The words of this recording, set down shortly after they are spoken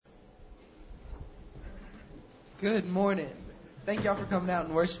Good morning. Thank y'all for coming out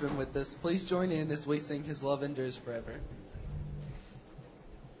and worshiping with us. Please join in as we sing His Love Endures Forever.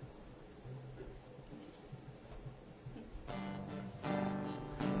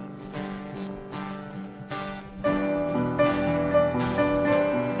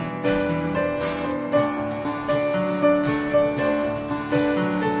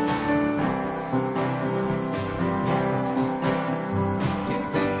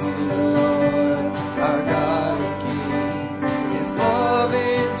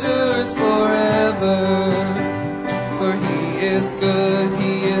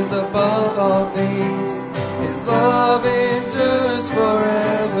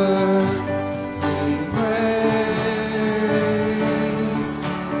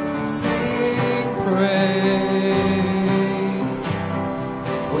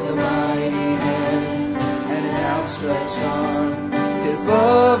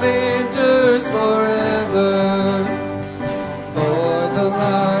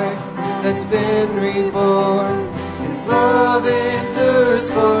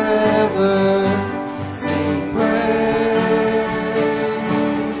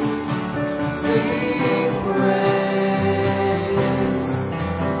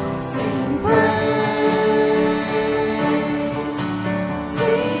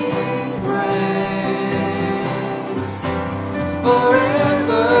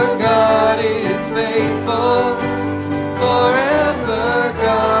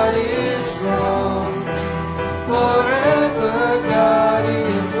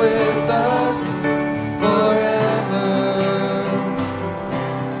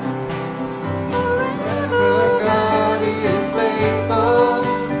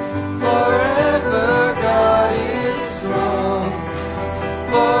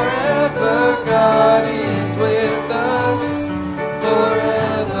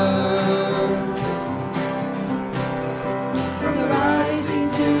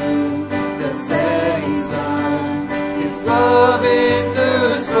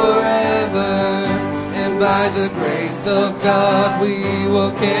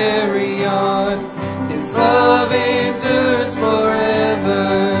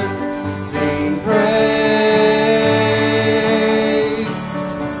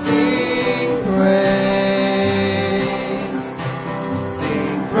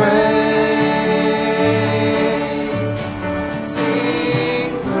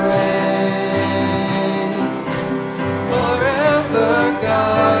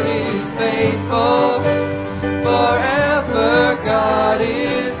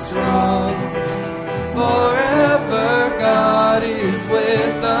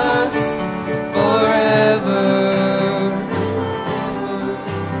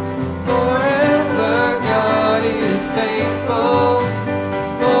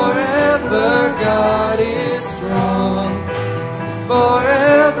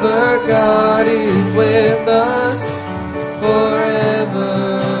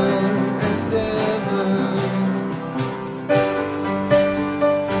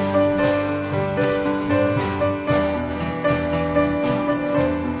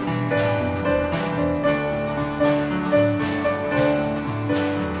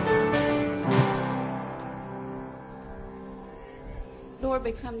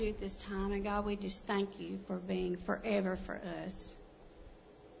 Forever for us.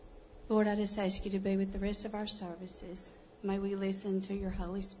 Lord, I just ask you to be with the rest of our services. May we listen to your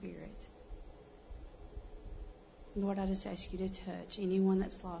Holy Spirit. Lord, I just ask you to touch anyone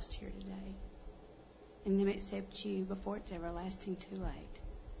that's lost here today and them accept you before it's everlasting too late.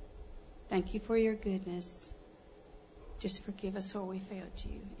 Thank you for your goodness. Just forgive us where we failed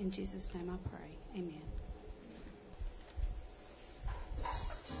you. In Jesus' name I pray. Amen.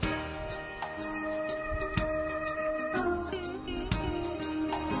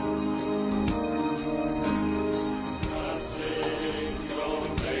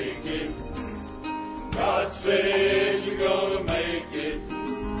 God said you're gonna make it.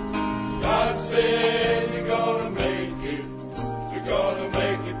 God said you're gonna make it. You're gonna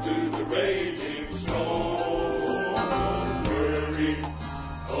make it to the raging storm. Worry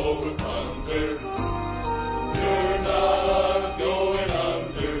over thunder.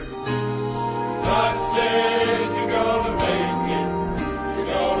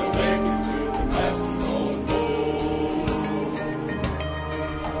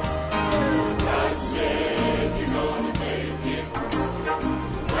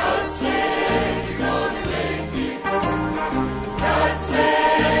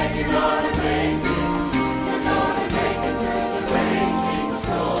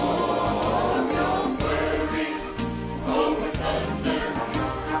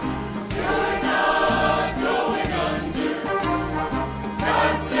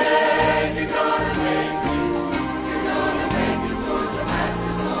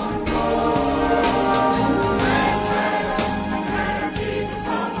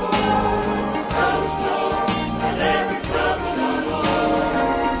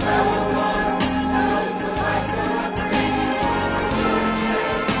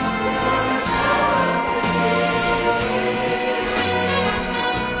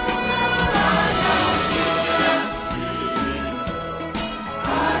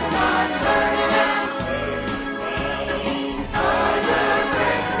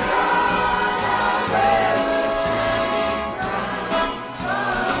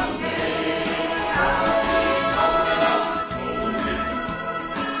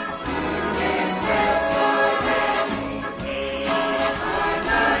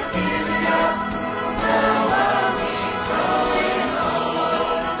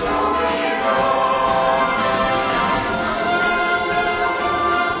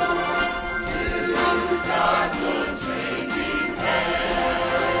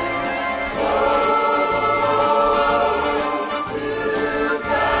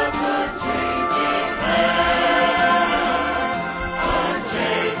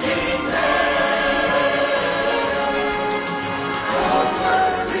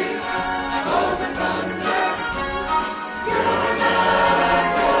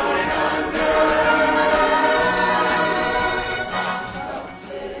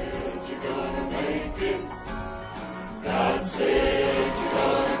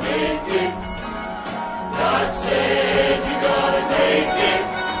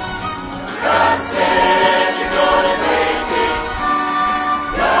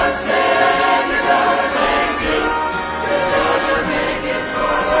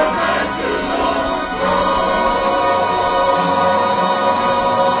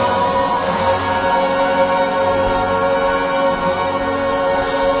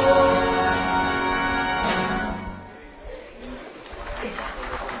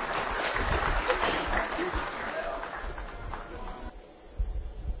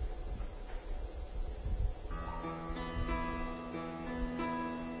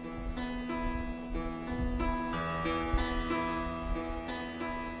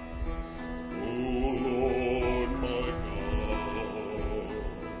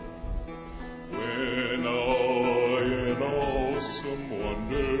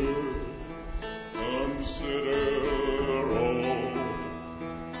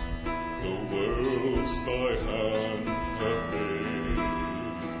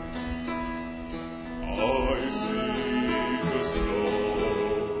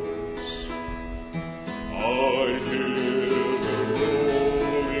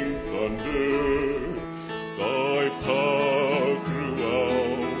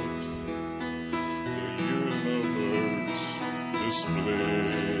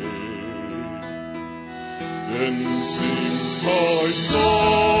 display. Then sings my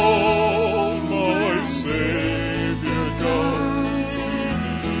soul, my Savior God to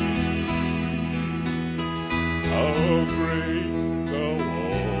thee. How great thou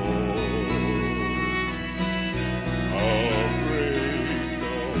art, how great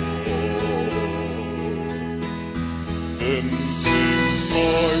thou art. Then sings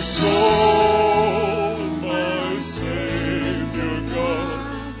my soul, my Savior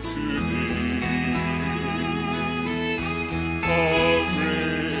God to thee. How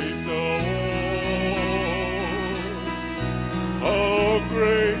great thou art, how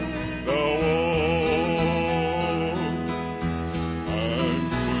great thou art. And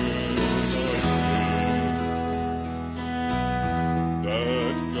when I think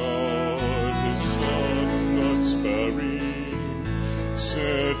that God His Son not sparing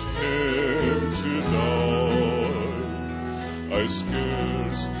sent Him to die, I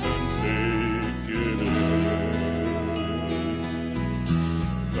scarce can take it in,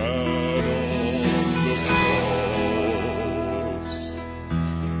 that on the cross,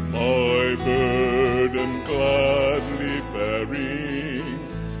 my burden gladly bearing,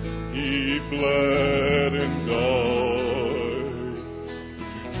 He bled and died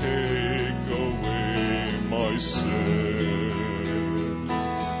to take away my sin.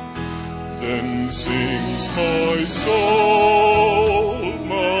 Then sings my soul,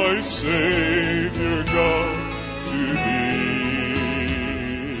 my Savior God to thee.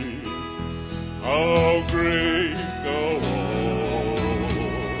 How great thou art,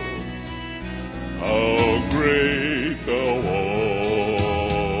 how great thou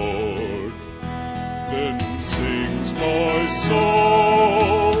art. Then sings my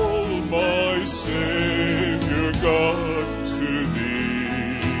soul, my Savior God to thee.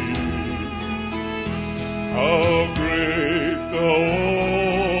 How great thou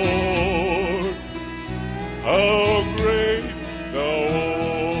art, how great thou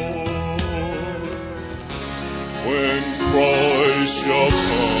art. When Christ shall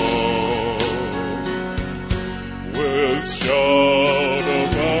come with shout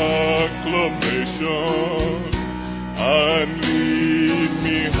of acclamation and lead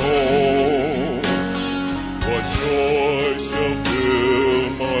me home, what joy shall fill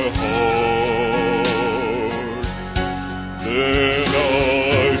my heart. Then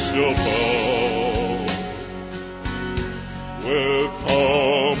I shall bow with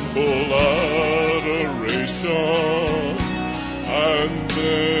humble adoration, and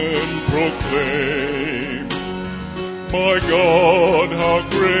then proclaim, my God, how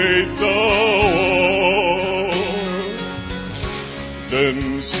great thou art. Then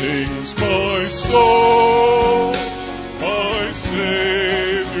sings my soul, my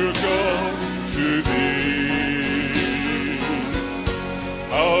Savior God to thee.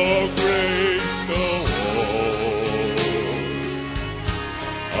 How great thou art,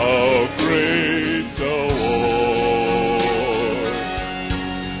 how great thou art.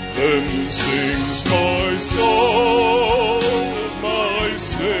 Then sings my soul, my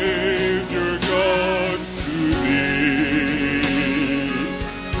Savior God to thee.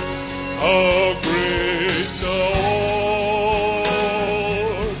 How great thou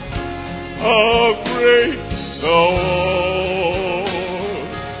art, how great thou art,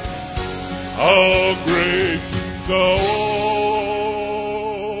 how great thou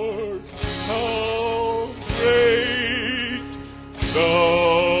art, how great thou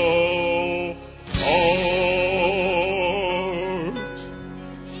art.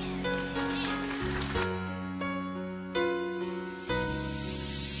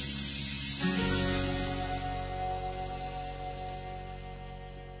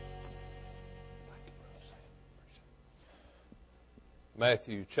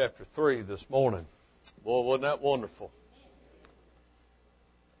 Matthew chapter 3 this morning. Boy, wasn't that wonderful?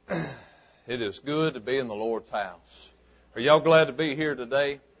 It is good to be in the Lord's house. Are y'all glad to be here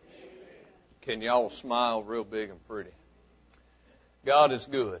today? Can y'all smile real big and pretty? God is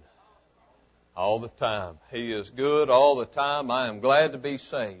good all the time. He is good all the time. I am glad to be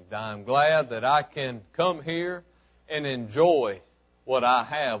saved. I am glad that I can come here and enjoy what I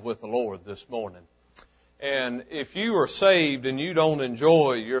have with the Lord this morning. And if you are saved and you don't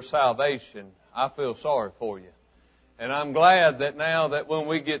enjoy your salvation, I feel sorry for you. And I'm glad that now that when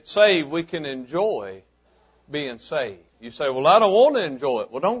we get saved, we can enjoy being saved. You say, well, I don't want to enjoy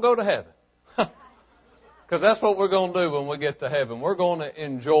it. Well, don't go to heaven. Because that's what we're going to do when we get to heaven. We're going to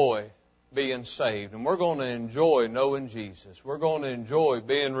enjoy being saved. And we're going to enjoy knowing Jesus. We're going to enjoy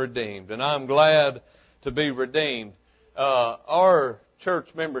being redeemed. And I'm glad to be redeemed. Our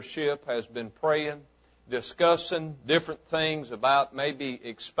church membership has been praying discussing different things about maybe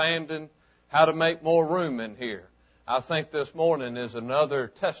expanding, how to make more room in here. I think this morning is another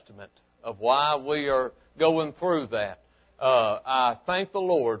testament of why we are going through that. I thank the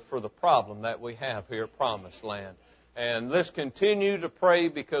Lord for the problem that we have here at Promised Land. And let's continue to pray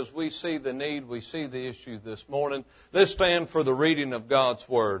because we see the need, we see the issue this morning. Let's stand for the reading of God's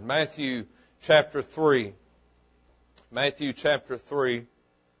Word. Matthew chapter 3. Matthew chapter 3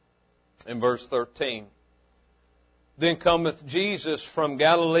 and verse 13. Then cometh Jesus from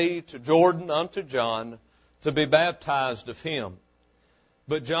Galilee to Jordan unto John to be baptized of him.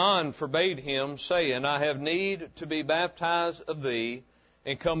 But John forbade him, saying, I have need to be baptized of thee,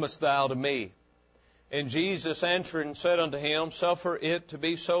 and comest thou to me? And Jesus answering said unto him, Suffer it to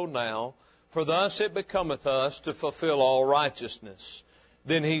be so now, for thus it becometh us to fulfill all righteousness.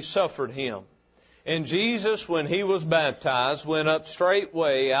 Then he suffered him. And Jesus, when he was baptized, went up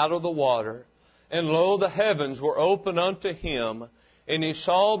straightway out of the water, and lo, the heavens were opened unto him, and he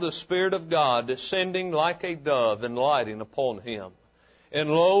saw the Spirit of God descending like a dove and lighting upon him. And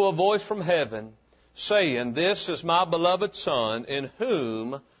lo, a voice from heaven, saying, This is my beloved Son, in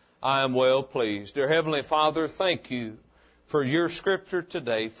whom I am well pleased. Dear Heavenly Father, thank you for your Scripture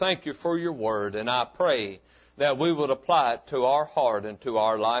today. Thank you for your Word, and I pray that we would apply it to our heart and to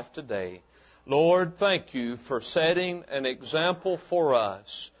our life today. Lord, thank you for setting an example for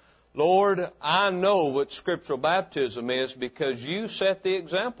us. Lord, I know what scriptural baptism is because you set the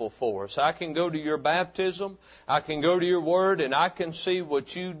example for us. I can go to your baptism, I can go to your word, and I can see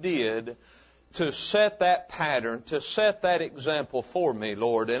what you did to set that pattern, to set that example for me,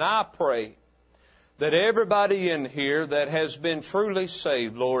 Lord. And I pray that everybody in here that has been truly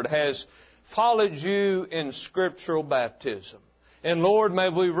saved, Lord, has followed you in scriptural baptism. And Lord, may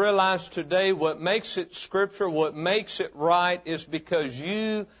we realize today what makes it scripture, what makes it right is because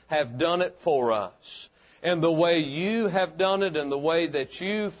you have done it for us. And the way you have done it and the way that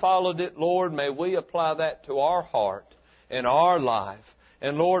you followed it, Lord, may we apply that to our heart and our life.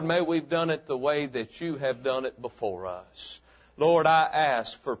 And Lord, may we've done it the way that you have done it before us. Lord, I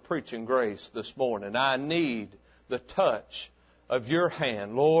ask for preaching grace this morning. I need the touch of your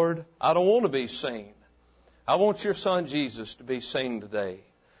hand. Lord, I don't want to be seen. I want your Son Jesus to be seen today.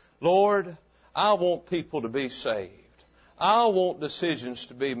 Lord, I want people to be saved. I want decisions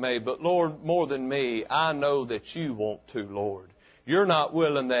to be made. But Lord, more than me, I know that you want to, Lord. You're not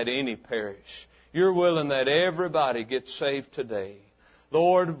willing that any perish. You're willing that everybody gets saved today.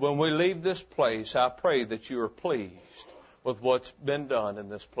 Lord, when we leave this place, I pray that you are pleased with what's been done in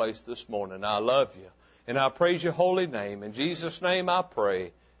this place this morning. I love you. And I praise your holy name. In Jesus' name I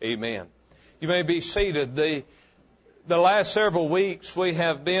pray. Amen. You may be seated. The last several weeks we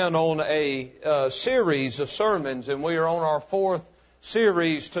have been on a series of sermons, and we are on our fourth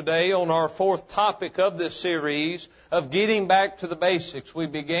series today, on our fourth topic of this series of getting back to the basics. We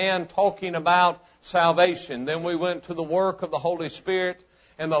began talking about salvation. Then we went to the work of the Holy Spirit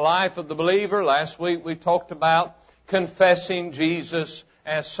and the life of the believer. Last week we talked about confessing Jesus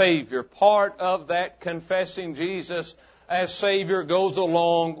as Savior. Part of that confessing Jesus as Savior goes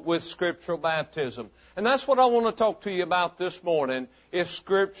along with scriptural baptism. And that's what I want to talk to you about this morning, is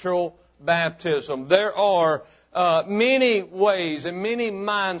scriptural baptism. There are many ways and many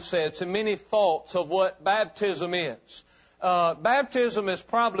mindsets and many thoughts of what baptism is. Baptism is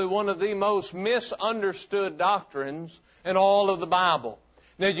probably one of the most misunderstood doctrines in all of the Bible.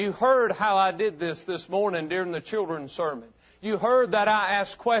 Now, you heard how I did this morning during the children's sermon. You heard that I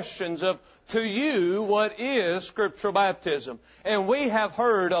asked questions of, to you, what is scriptural baptism? And we have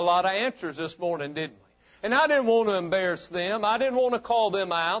heard a lot of answers this morning, didn't we? And I didn't want to embarrass them. I didn't want to call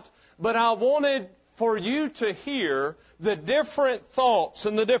them out. But I wanted for you to hear the different thoughts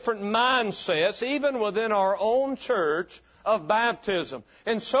and the different mindsets, even within our own church, of baptism.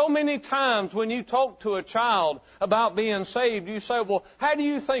 And so many times when you talk to a child about being saved, you say, well, how do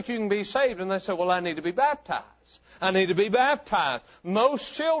you think you can be saved? And they say, well, I need to be baptized. I need to be baptized.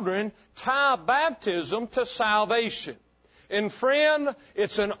 Most children tie baptism to salvation. And friend,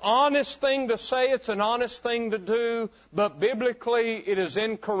 it's an honest thing to say, it's an honest thing to do, but biblically it is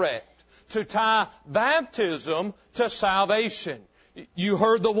incorrect to tie baptism to salvation. You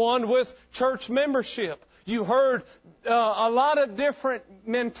heard the one with church membership. You heard a lot of different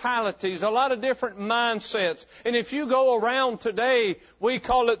mentalities, a lot of different mindsets. And if you go around today, we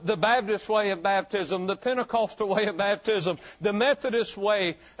call it the Baptist way of baptism, the Pentecostal way of baptism, the Methodist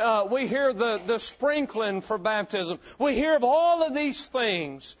way. We hear the sprinkling for baptism. We hear of all of these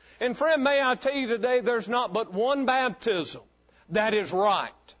things. And friend, may I tell you today, there's not but one baptism that is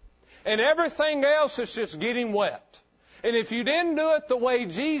right. And everything else is just getting wet. And if you didn't do it the way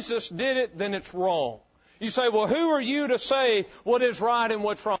Jesus did it, then it's wrong. You say, well, who are you to say what is right and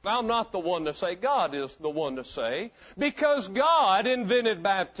what's wrong? I'm not the one to say. God is the one to say. Because God invented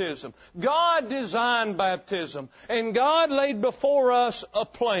baptism. God designed baptism. And God laid before us a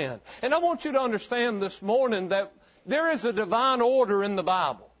plan. And I want you to understand this morning that there is a divine order in the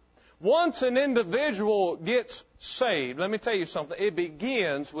Bible. Once an individual gets saved, let me tell you something. It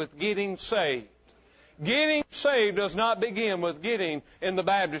begins with getting saved. Getting saved does not begin with getting in the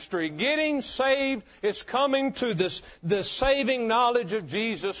baptistry. Getting saved is coming to the saving knowledge of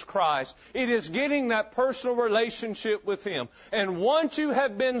Jesus Christ. It is getting that personal relationship with Him. And once you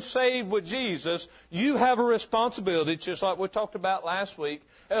have been saved with Jesus, you have a responsibility, just like we talked about last week,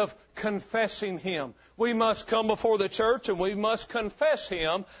 of confessing Him. We must come before the church and we must confess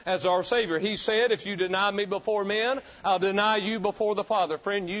Him as our Savior. He said, if you deny me before men, I'll deny you before the Father.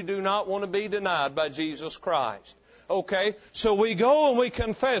 Friend, you do not want to be denied by Jesus Christ. Okay? So we go and we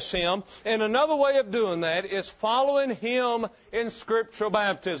confess Him. And another way of doing that is following Him in scriptural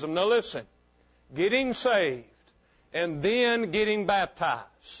baptism. Now listen, getting saved and then getting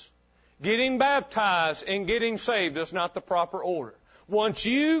baptized. Getting baptized and getting saved is not the proper order. Once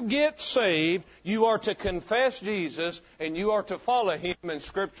you get saved, you are to confess Jesus and you are to follow Him in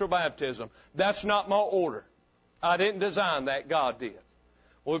scriptural baptism. That's not my order. I didn't design that. God did.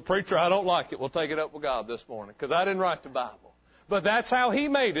 Well, preacher, I don't like it. We'll take it up with God this morning because I didn't write the Bible. But that's how He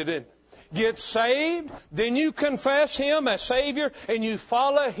made it, isn't it? Get saved, then you confess Him as Savior, and you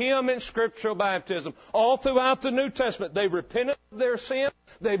follow Him in scriptural baptism. All throughout the New Testament, they repented of their sin,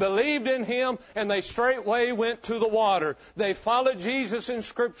 they believed in Him, and they straightway went to the water. They followed Jesus in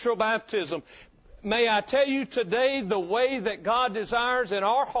scriptural baptism. May I tell you today the way that God desires in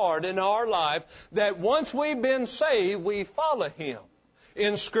our heart, in our life, that once we've been saved, we follow Him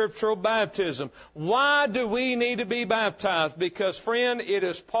in scriptural baptism. Why do we need to be baptized? Because, friend, it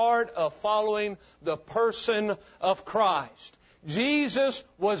is part of following the person of Christ. Jesus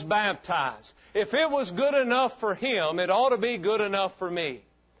was baptized. If it was good enough for Him, it ought to be good enough for me.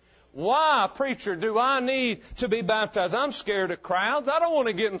 Why, preacher, do I need to be baptized? I'm scared of crowds. I don't want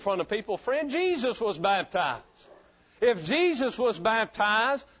to get in front of people. Friend, Jesus was baptized. If Jesus was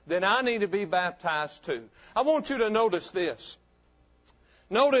baptized, then I need to be baptized too. I want you to notice this.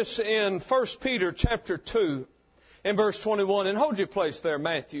 Notice in 1 Peter chapter 2 in verse 21, and hold your place there,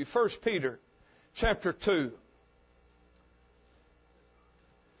 Matthew, 1 Peter chapter 2.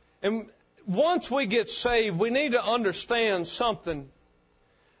 And once we get saved, we need to understand something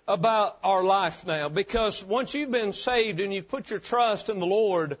about our life now, because once you've been saved and you've put your trust in the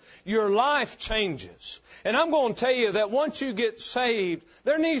Lord, your life changes. And I'm going to tell you that once you get saved,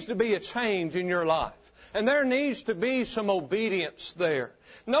 there needs to be a change in your life. And there needs to be some obedience there.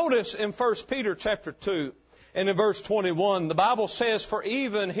 Notice in 1 Peter chapter 2 and in verse 21, the Bible says, for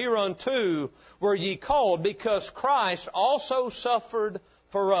even hereunto were ye called, because Christ also suffered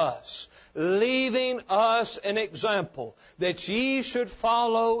for us, leaving us an example, that ye should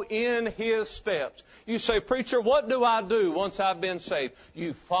follow in His steps. You say, preacher, what do I do once I've been saved?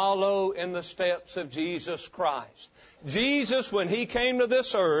 You follow in the steps of Jesus Christ. Jesus, when He came to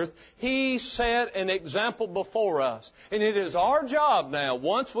this earth, He set an example before us. And it is our job now,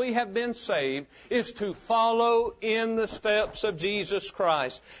 once we have been saved, is to follow in the steps of Jesus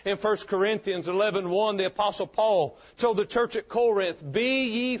Christ. In 1 Corinthians 11:1, the Apostle Paul told the church at Corinth, be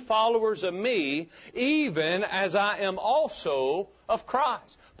ye followers of me, even as I am also of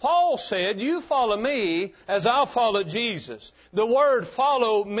Christ. Paul said, you follow me as I'll follow Jesus. The word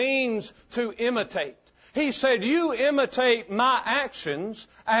follow means to imitate. He said, you imitate my actions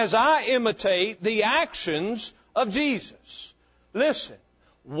as I imitate the actions of Jesus. Listen,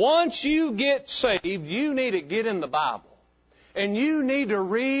 once you get saved, you need to get in the Bible. And you need to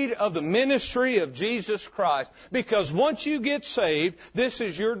read of the ministry of Jesus Christ. Because once you get saved, this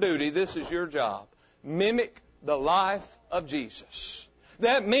is your duty, this is your job. Mimic the life of Jesus.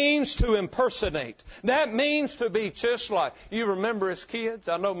 That means to impersonate. That means to be just like. You remember as kids?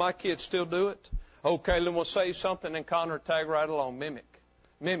 I know my kids still do it. Oh, Kaylin will say something and Connor tag right along. Mimic.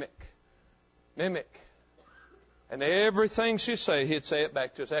 Mimic. Mimic. And everything she say, he'd say it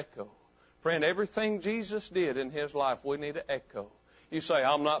back to us. Echo. Friend, everything Jesus did in His life, we need to echo. You say,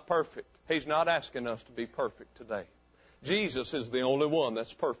 I'm not perfect. He's not asking us to be perfect today. Jesus is the only one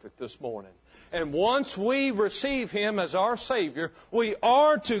that's perfect this morning. And once we receive Him as our Savior, we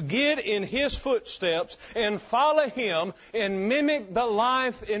are to get in His footsteps and follow Him and mimic the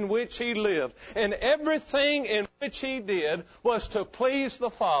life in which He lived. And everything in which He did was to please the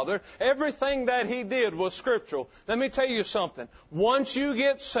Father. Everything that He did was scriptural. Let me tell you something. Once you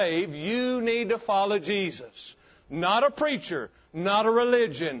get saved, you need to follow Jesus. Not a preacher, not a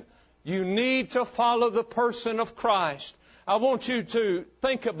religion. You need to follow the person of Christ. I want you to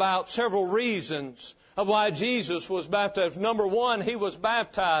think about several reasons of why Jesus was baptized. Number one, He was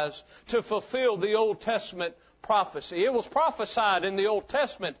baptized to fulfill the Old Testament prophecy. It was prophesied in the Old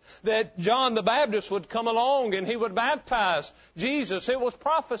Testament that John the Baptist would come along and he would baptize Jesus. It was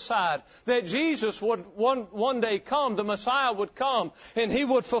prophesied that Jesus would one day come, the Messiah would come, and He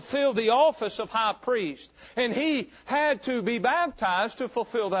would fulfill the office of high priest. And He had to be baptized to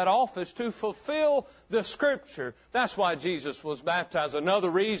fulfill that office, to fulfill the Scripture. That's why Jesus was baptized. Another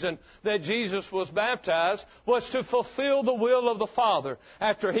reason that Jesus was baptized was to fulfill the will of the Father.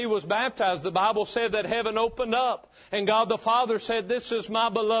 After He was baptized, the Bible said that heaven opened up, and God the Father said, "This is my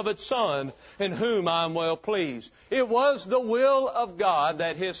beloved Son, in whom I am well pleased." It was the will of God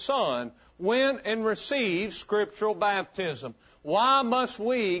that His Son went and received scriptural baptism. Why must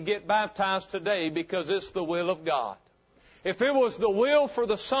we get baptized today? Because it's the will of God. If it was the will for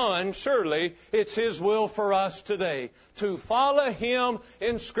the Son, surely it's His will for us today to follow Him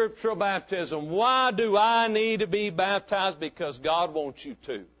in scriptural baptism. Why do I need to be baptized? Because God wants you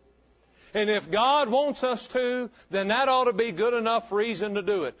to. And if God wants us to, then that ought to be good enough reason to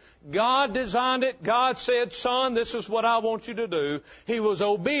do it. God designed it. God said, "Son, this is what I want you to do." He was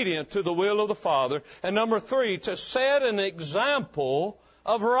obedient to the will of the Father. And number three, to set an example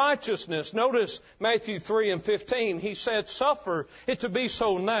of righteousness. Notice Matthew 3:15. He said, "Suffer it to be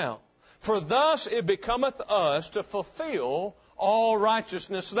so now, for thus it becometh us to fulfill all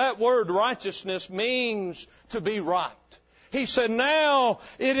righteousness." That word righteousness means to be right. He said, now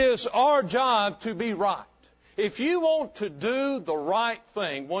it is our job to be right. If you want to do the right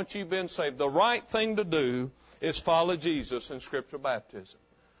thing, once you've been saved, the right thing to do is follow Jesus in scriptural baptism.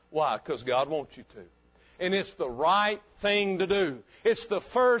 Why? Because God wants you to. And it's the right thing to do. It's the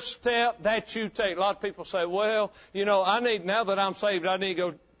first step that you take. A lot of people say, well, now that I'm saved, I need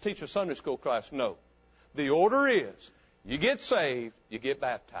to go teach a Sunday school class. No. The order is, you get saved, you get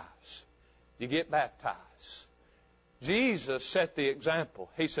baptized. You get baptized. Jesus set the example.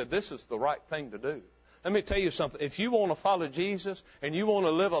 He said, this is the right thing to do. Let me tell you something. If you want to follow Jesus and you want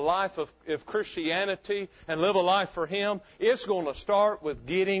to live a life of Christianity and live a life for Him, it's going to start with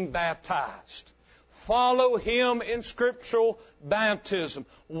getting baptized. Follow Him in scriptural baptism.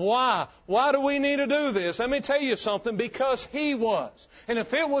 Why? Why do we need to do this? Let me tell you something. Because He was. And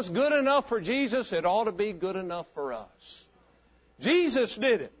if it was good enough for Jesus, it ought to be good enough for us. Jesus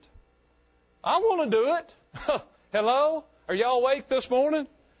did it. I want to do it. Hello? Are y'all awake this morning?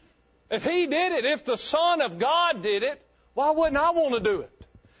 If He did it, if the Son of God did it, why wouldn't I want to do it?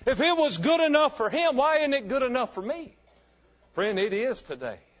 If it was good enough for Him, why isn't it good enough for me? Friend, it is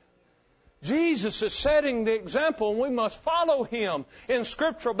today. Jesus is setting the example, and we must follow Him in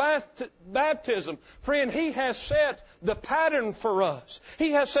scriptural baptism. Friend, He has set the pattern for us.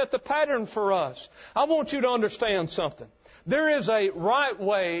 He has set the pattern for us. I want you to understand something. There is a right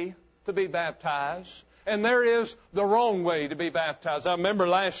way to be baptized, and there is the wrong way to be baptized. I remember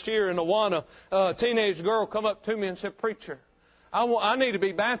last year in Awana, a teenage girl come up to me and said, "Preacher, I need to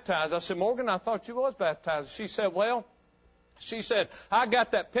be baptized." I said, "Morgan, I thought you was baptized." She said, "I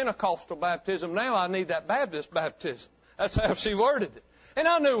got that Pentecostal baptism. Now I need that Baptist baptism." That's how she worded it. And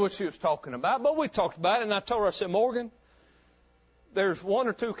I knew what she was talking about, but we talked about it, and I told her, I said, "Morgan, there's one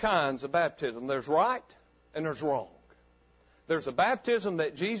or two kinds of baptism. There's right and there's wrong. There's a baptism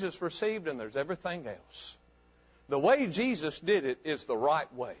that Jesus received, and there's everything else. The way Jesus did it is the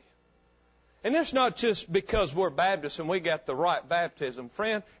right way." And it's not just because we're Baptists and we got the right baptism.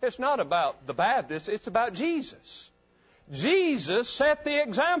 Friend, it's not about the Baptists. It's about Jesus. Jesus set the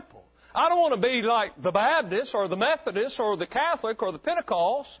example. I don't want to be like the Baptist or the Methodist or the Catholic or the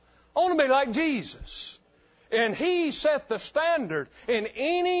Pentecost. I want to be like Jesus. And He set the standard. In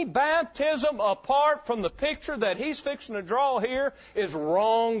any baptism apart from the picture that He's fixing to draw here is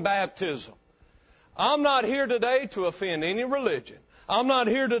wrong baptism. I'm not here today to offend any religion. I'm not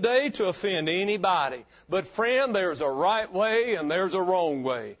here today to offend anybody. But friend, there's a right way and there's a wrong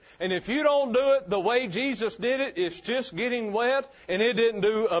way. And if you don't do it the way Jesus did it, it's just getting wet, and it didn't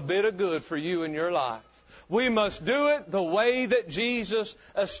do a bit of good for you in your life. We must do it the way that Jesus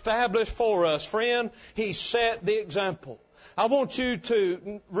established for us. Friend, He set the example. I want you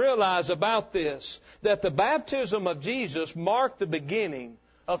to realize about this, that the baptism of Jesus marked the beginning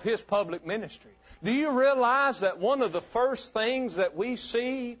of His public ministry. Do you realize that one of the first things that we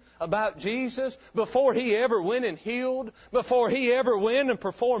see about Jesus, before He ever went and healed, before He ever went and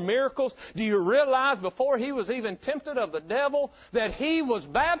performed miracles, do you realize before He was even tempted of the devil, that He was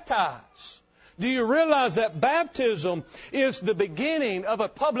baptized? Do you realize that baptism is the beginning of a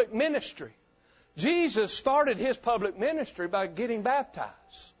public ministry? Jesus started His public ministry by getting baptized.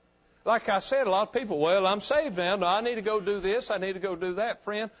 Like I said, a lot of people, well, I'm saved now. No, I need to go do this. I need to go do that.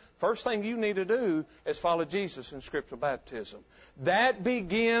 Friend, first thing you need to do is follow Jesus in scriptural baptism. That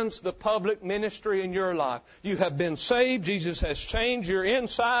begins the public ministry in your life. You have been saved. Jesus has changed your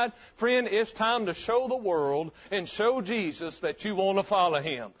inside. Friend, it's time to show the world and show Jesus that you want to follow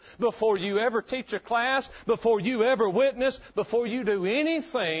Him. Before you ever teach a class, before you ever witness, before you do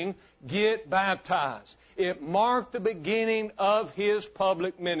anything, get baptized. It marked the beginning of His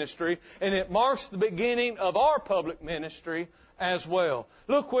public ministry, and it marks the beginning of our public ministry as well.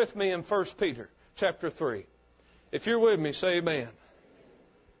 Look with me in 1 Peter chapter 3. If you're with me, say amen.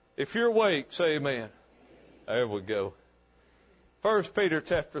 If you're awake, say amen. There we go. 1 Peter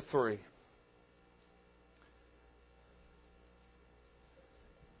chapter 3.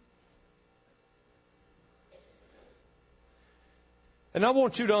 And I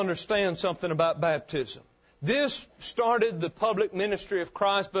want you to understand something about baptism. This started the public ministry of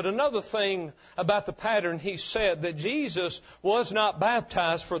Christ, but another thing about the pattern, He said that Jesus was not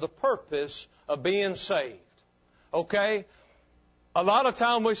baptized for the purpose of being saved. Okay? A lot of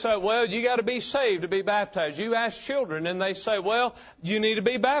time we say, well, you got to be saved to be baptized. You ask children and they say, well, you need to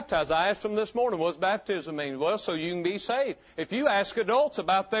be baptized. I asked them this morning, what's baptism mean? Well, so you can be saved. If you ask adults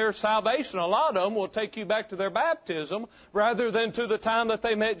about their salvation, a lot of them will take you back to their baptism rather than to the time that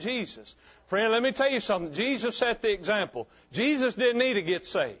they met Jesus. Friend, let me tell you something. Jesus set the example. Jesus didn't need to get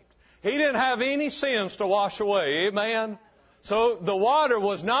saved. He didn't have any sins to wash away. Amen? So the water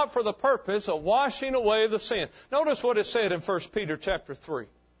was not for the purpose of washing away the sin. Notice what it said in 1 Peter chapter 3.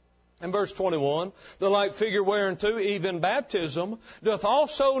 In verse 21, the like figure whereunto even baptism doth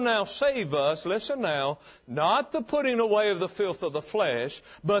also now save us, listen now, not the putting away of the filth of the flesh,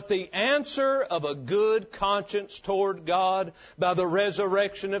 but the answer of a good conscience toward God by the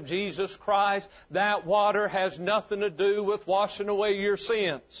resurrection of Jesus Christ. That water has nothing to do with washing away your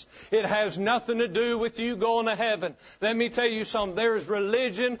sins. It has nothing to do with you going to heaven. Let me tell you something. There is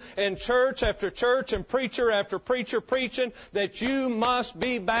religion and church after church and preacher after preacher preaching that you must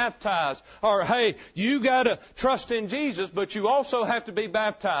be baptized. Or, hey, you got to trust in Jesus, but you also have to be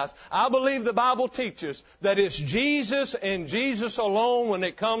baptized. I believe the Bible teaches that it's Jesus and Jesus alone when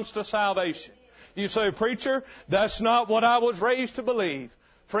it comes to salvation. You say, preacher, that's not what I was raised to believe.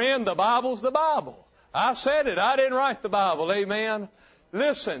 Friend, the Bible's the Bible. I said it. I didn't write the Bible. Amen.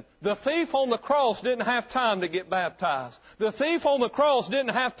 Listen, the thief on the cross didn't have time to get baptized. The thief on the cross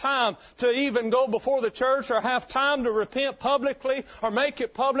didn't have time to even go before the church or have time to repent publicly or make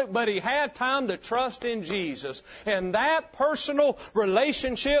it public, but he had time to trust in Jesus. And that personal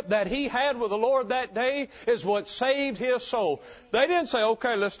relationship that he had with the Lord that day is what saved his soul. They didn't say,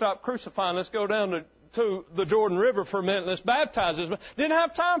 okay, let's stop crucifying. Let's go down to the Jordan River for a minute. Let's baptize this. Didn't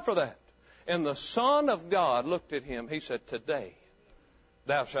have time for that. And the Son of God looked at him. He said, today,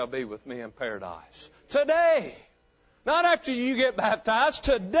 thou shalt be with me in paradise. Today. Not after you get baptized.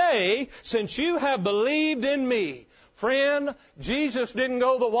 Today, since you have believed in me. Friend, Jesus didn't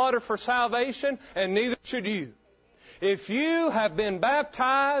go the water for salvation, and neither should you. If you have been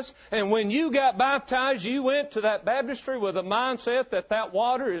baptized, and when you got baptized, you went to that baptistry with a mindset that that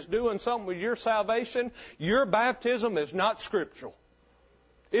water is doing something with your salvation, your baptism is not scriptural.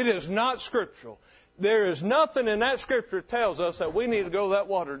 It is not scriptural. There is nothing in that scripture that tells us that we need to go to that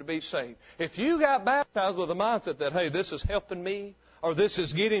water to be saved. If you got baptized with a mindset that, hey, this is helping me or this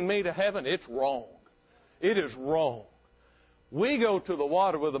is getting me to heaven, it's wrong. It is wrong. We go to the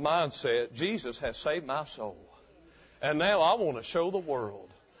water with a mindset, Jesus has saved my soul. And now I want to show the world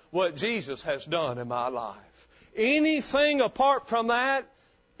what Jesus has done in my life. Anything apart from that,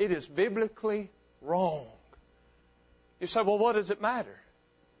 it is biblically wrong. You say, well, what does it matter?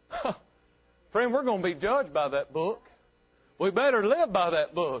 Friend, we're going to be judged by that book. We better live by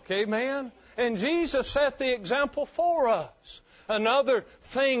that book. Amen? And Jesus set the example for us. Another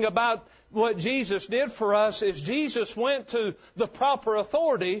thing about what Jesus did for us is Jesus went to the proper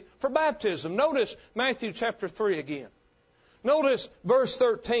authority for baptism. Notice Matthew chapter 3 again. Notice verse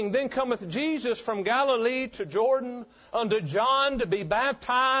 13. Then cometh Jesus from Galilee to Jordan unto John to be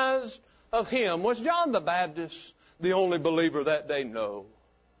baptized of him. Was John the Baptist the only believer that day? No.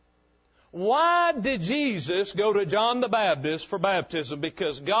 Why did Jesus go to John the Baptist for baptism?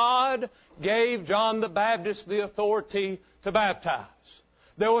 Because God gave John the Baptist the authority to baptize.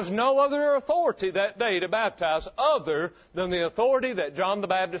 There was no other authority that day to baptize other than the authority that John the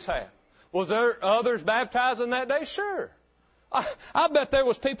Baptist had. Was there others baptizing that day? Sure. I bet there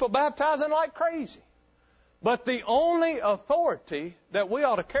was people baptizing like crazy. But the only authority that we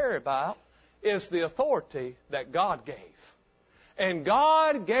ought to carry about is the authority that God gave. And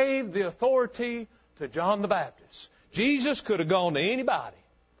God gave the authority to John the Baptist. Jesus could have gone to anybody.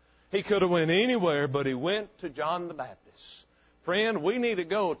 He could have went anywhere, but he went to John the Baptist. Friend, we need to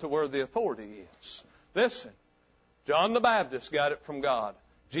go to where the authority is. Listen, John the Baptist got it from God.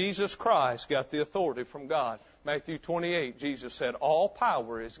 Jesus Christ got the authority from God. Matthew 28, Jesus said, all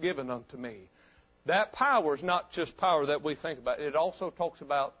power is given unto me. That power is not just power that we think about. It also talks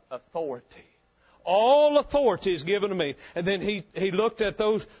about authority. All authority is given to me. And then he looked at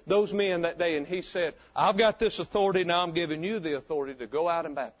those men that day and he said, I've got this authority, now I'm giving you the authority to go out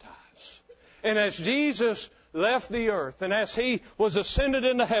and baptize. And as Jesus left the earth and as he was ascended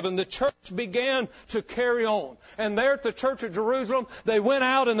into heaven, the church began to carry on. And there at the Church of Jerusalem, they went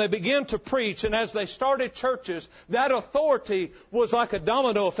out and they began to preach. And as they started churches, that authority was like a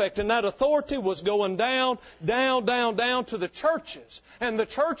domino effect. And that authority was going down, down, down, down to the churches. And the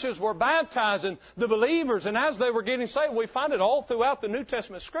churches were baptizing the believers. And as they were getting saved, we find it all throughout the New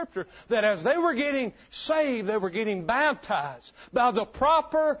Testament Scripture that as they were getting saved, they were getting baptized by the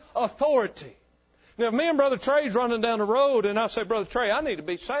proper authority. Now, if me and Brother Trey's running down the road and I say, Brother Trey, I need to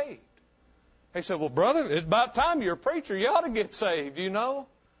be saved. He said, well, brother, it's about time you're a preacher. You ought to get saved, you know.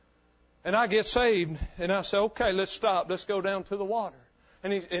 And I get saved and I say, okay, let's stop. Let's go down to the water.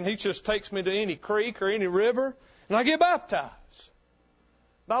 And he just takes me to any creek or any river and I get baptized.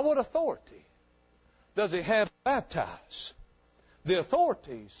 By what authority does he have baptized? The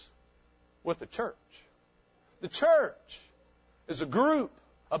authorities with the church. The church is a group,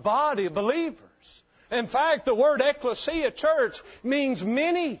 a body of believers. In fact, the word ecclesia, church, means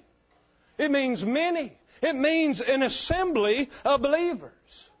many. It means many. It means an assembly of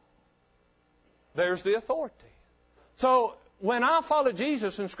believers. There's the authority. So when I follow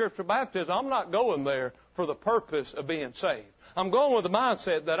Jesus in Scripture baptism, I'm not going there for the purpose of being saved. I'm going with the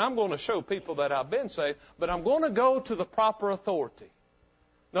mindset that I'm going to show people that I've been saved, but I'm going to go to the proper authority.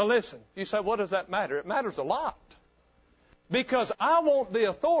 Now listen, you say, what does that matter? It matters a lot. Because I want the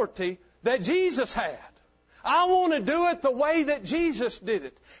authority that Jesus had. I want to do it the way that Jesus did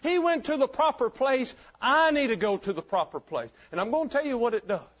it. He went to the proper place. I need to go to the proper place. And I'm going to tell you what it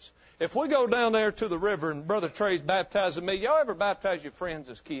does. If we go down there to the river and Brother Trey's baptizing me, y'all ever baptize your friends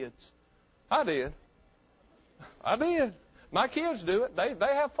as kids? I did. I did. My kids do it. They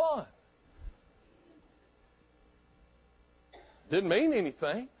have fun. Didn't mean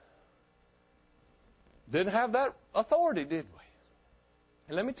anything. Didn't have that authority, did we?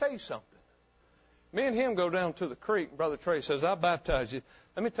 And let me tell you something. Me and him go down to the creek, and Brother Trey says, I baptize you.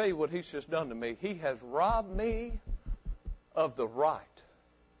 Let me tell you what he's just done to me. He has robbed me of the right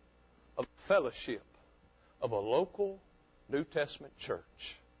of fellowship of a local New Testament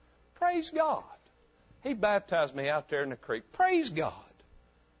church. Praise God. He baptized me out there in the creek. Praise God.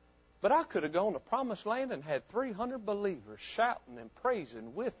 But I could have gone to Promised Land and had 300 believers shouting and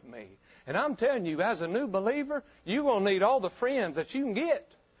praising with me. And I'm telling you, as a new believer, you're going to need all the friends that you can get.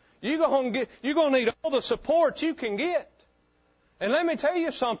 You're going to need all the support you can get. And let me tell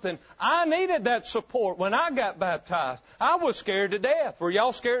you something. I needed that support when I got baptized. I was scared to death. Were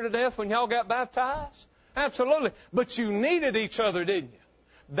y'all scared to death when y'all got baptized? Absolutely. But you needed each other, didn't you?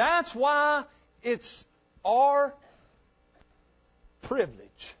 That's why it's our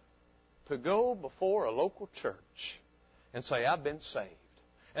privilege to go before a local church and say, I've been saved.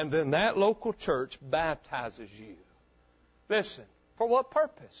 And then that local church baptizes you. Listen, for what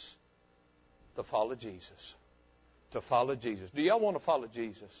purpose? To follow Jesus. To follow Jesus. Do y'all want to follow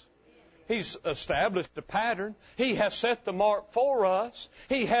Jesus? He's established a pattern. He has set the mark for us.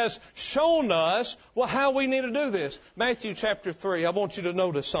 He has shown us how we need to do this. Matthew chapter 3, I want you to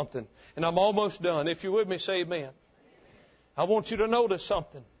notice something. And I'm almost done. If you're with me, say amen. I want you to notice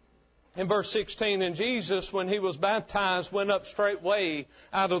something. In verse 16, and Jesus, when he was baptized, went up straightway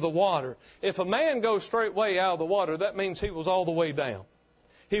out of the water. If a man goes straightway out of the water, that means he was all the way down.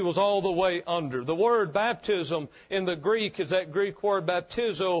 He was all the way under. The word baptism in the Greek is that Greek word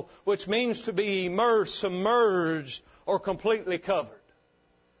baptizo, which means to be immersed, submerged, or completely covered.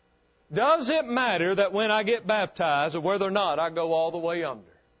 Does it matter that when I get baptized, or whether or not I go all the way under?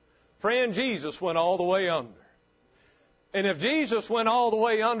 Friend, Jesus went all the way under. And if Jesus went all the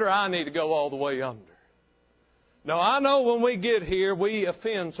way under, I need to go all the way under. Now, I know when we get here, we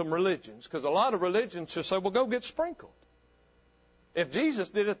offend some religions, because a lot of religions just say, well, go get sprinkled. If Jesus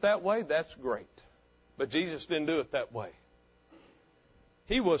did it that way, that's great. But Jesus didn't do it that way.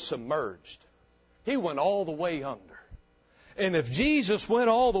 He was submerged. He went all the way under. And if Jesus went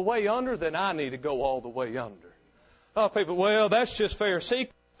all the way under, then I need to go all the way under. Oh, people, well, that's just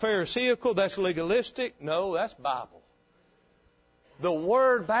Pharisaical, that's legalistic. No, that's Bible. The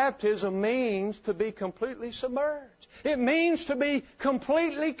word baptism means to be completely submerged. It means to be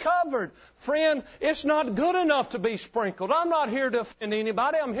completely covered. Friend, it's not good enough to be sprinkled. I'm not here to offend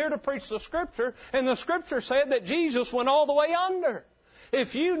anybody. I'm here to preach the Scripture. And the Scripture said that Jesus went all the way under.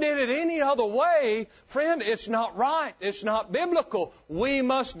 If you did it any other way, friend, it's not right. It's not biblical. We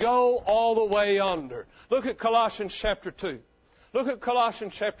must go all the way under. Look at Colossians chapter 2. Look at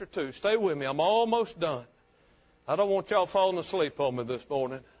Colossians chapter 2. Stay with me. I'm almost done. I don't want y'all falling asleep on me this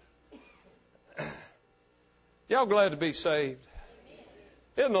morning. Y'all glad to be saved?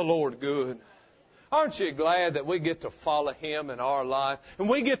 Isn't the Lord good? Aren't you glad that we get to follow Him in our life? And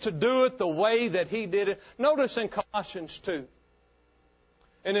we get to do it the way that He did it. Notice in Colossians 2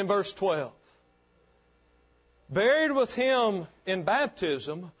 and in verse 12. Buried with Him in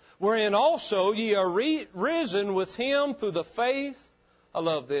baptism, wherein also ye are risen with Him through the faith, I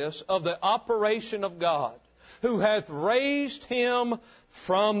love this, of the operation of God, who hath raised Him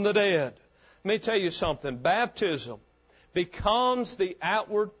from the dead. Let me tell you something. Baptism becomes the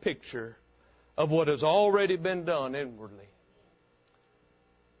outward picture of what has already been done inwardly.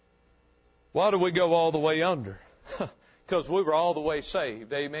 Why do we go all the way under? Because we were all the way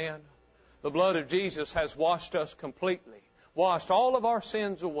saved. Amen. The blood of Jesus has washed us completely, washed all of our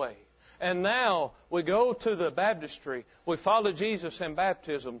sins away. And now we go to the baptistry. We follow Jesus in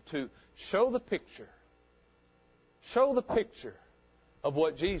baptism to show the picture of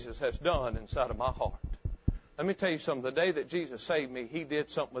what Jesus has done inside of my heart. Let me tell you something. The day that Jesus saved me, He did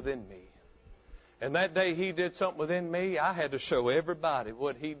something within me. And that day He did something within me, I had to show everybody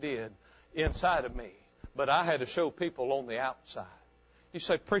what He did inside of me. But I had to show people on the outside. You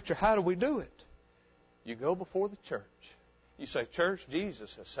say, preacher, how do we do it? You go before the church. You say, church,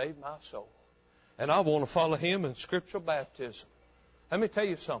 Jesus has saved my soul. And I want to follow Him in scriptural baptism. Let me tell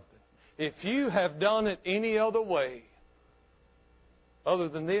you something. If you have done it any other way, other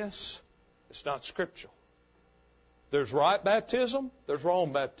than this, it's not scriptural. There's right baptism, there's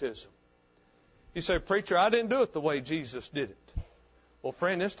wrong baptism. You say, preacher, I didn't do it the way Jesus did it. Well,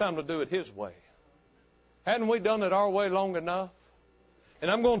 friend, it's time to do it His way. Hadn't we done it our way long enough? And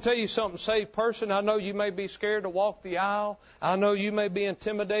I'm going to tell you something, saved person. I know you may be scared to walk the aisle. I know you may be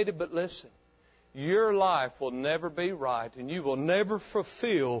intimidated, but listen. Your life will never be right, and you will never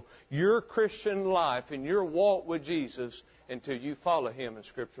fulfill your Christian life and your walk with Jesus until you follow Him in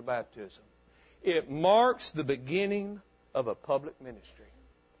scriptural baptism. It marks the beginning of a public ministry.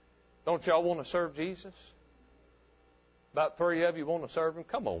 Don't y'all want to serve Jesus? About 3 of you want to serve Him?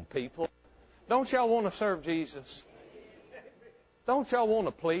 Come on, people. Don't y'all want to serve Jesus? Don't y'all want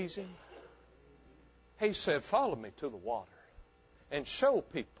to please Him? He said, follow me to the water and show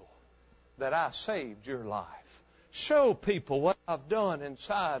people that I saved your life. Show people what I've done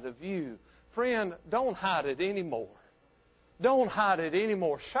inside of you. Friend, don't hide it anymore. Don't hide it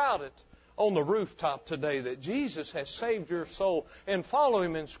anymore. Shout it on the rooftop today that Jesus has saved your soul, and follow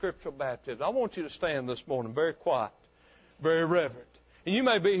Him in scriptural baptism. I want you to stand this morning very quiet, very reverent. And you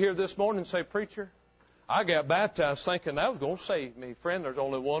may be here this morning and say, preacher, I got baptized thinking that was going to save me. Friend, there's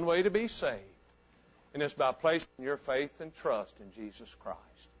only one way to be saved, and it's by placing your faith and trust in Jesus Christ.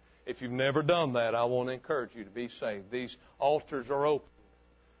 If you've never done that, I want to encourage you to be saved. These altars are open.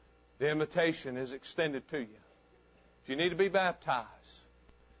 The invitation is extended to you. If you need to be baptized,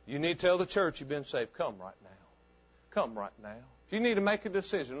 you need to tell the church you've been saved. Come right now. Come right now. If you need to make a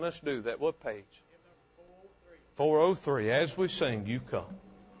decision, let's do that. What page? 403. As we sing, you come.